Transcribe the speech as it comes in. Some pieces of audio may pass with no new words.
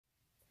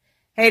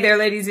Hey there,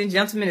 ladies and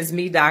gentlemen, it's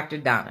me, Dr.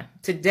 Donna.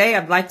 Today,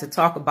 I'd like to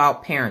talk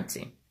about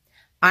parenting.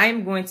 I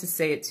am going to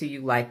say it to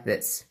you like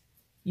this.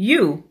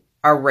 You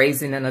are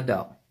raising an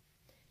adult.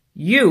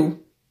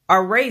 You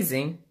are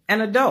raising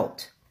an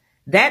adult.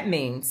 That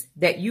means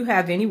that you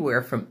have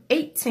anywhere from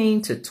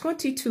 18 to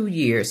 22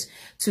 years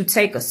to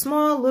take a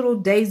small little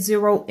day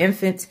zero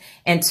infant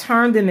and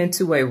turn them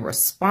into a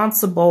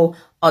responsible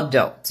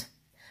adult.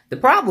 The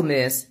problem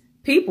is,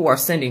 people are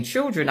sending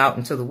children out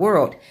into the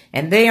world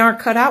and they aren't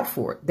cut out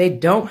for it. They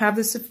don't have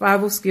the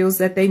survival skills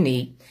that they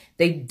need.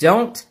 They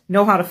don't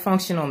know how to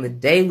function on the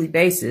daily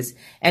basis.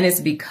 And it's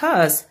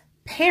because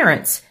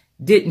parents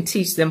didn't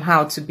teach them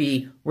how to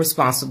be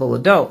responsible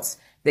adults.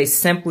 They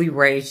simply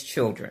raised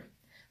children.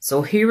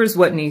 So here is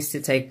what needs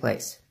to take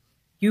place.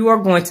 You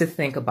are going to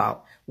think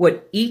about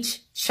what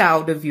each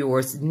child of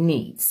yours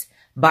needs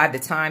by the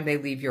time they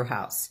leave your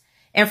house.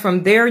 And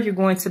from there, you're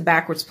going to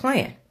backwards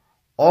plan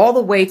all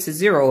the way to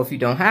zero if you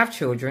don't have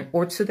children,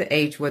 or to the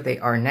age where they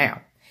are now.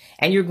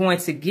 And you're going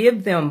to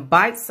give them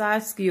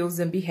bite-sized skills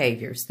and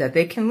behaviors that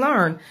they can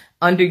learn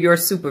under your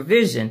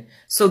supervision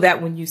so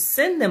that when you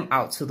send them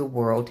out to the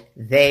world,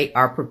 they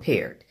are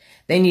prepared.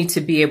 They need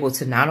to be able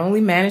to not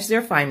only manage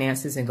their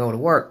finances and go to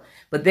work,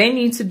 but they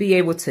need to be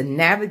able to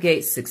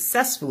navigate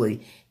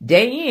successfully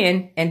day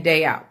in and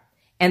day out.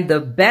 And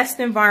the best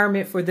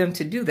environment for them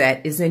to do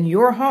that is in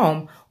your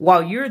home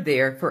while you're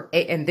there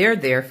and they're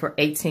there for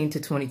 18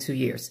 to 22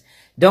 years.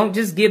 Don't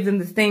just give them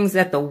the things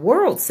that the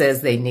world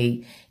says they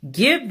need.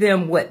 Give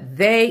them what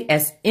they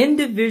as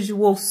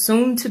individual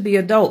soon-to-be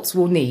adults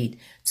will need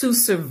to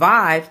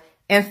survive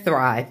and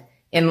thrive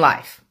in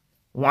life.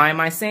 Why am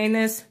I saying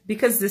this?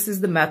 Because this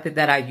is the method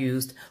that I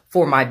used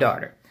for my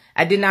daughter.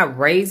 I did not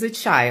raise a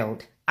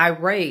child. I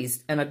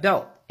raised an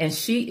adult, and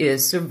she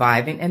is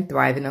surviving and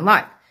thriving in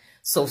life.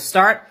 So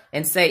start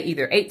and say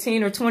either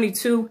 18 or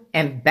 22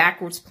 and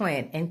backwards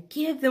plan and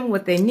give them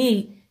what they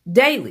need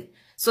daily.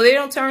 So they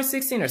don't turn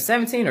 16 or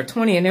 17 or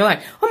 20 and they're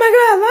like, oh my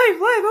God, life,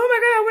 oh my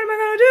God, what am I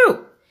going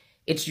to do?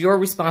 It's your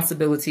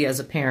responsibility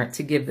as a parent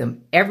to give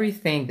them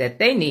everything that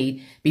they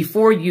need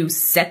before you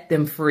set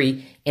them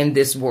free in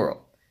this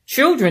world.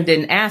 Children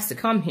didn't ask to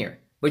come here,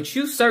 but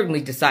you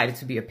certainly decided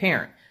to be a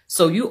parent.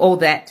 So you owe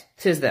that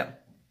to them.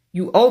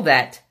 You owe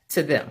that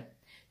to them.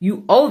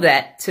 You owe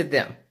that to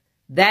them.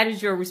 That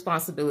is your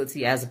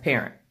responsibility as a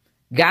parent.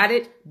 Got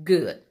it?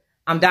 Good.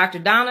 I'm Dr.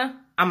 Donna.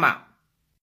 I'm out.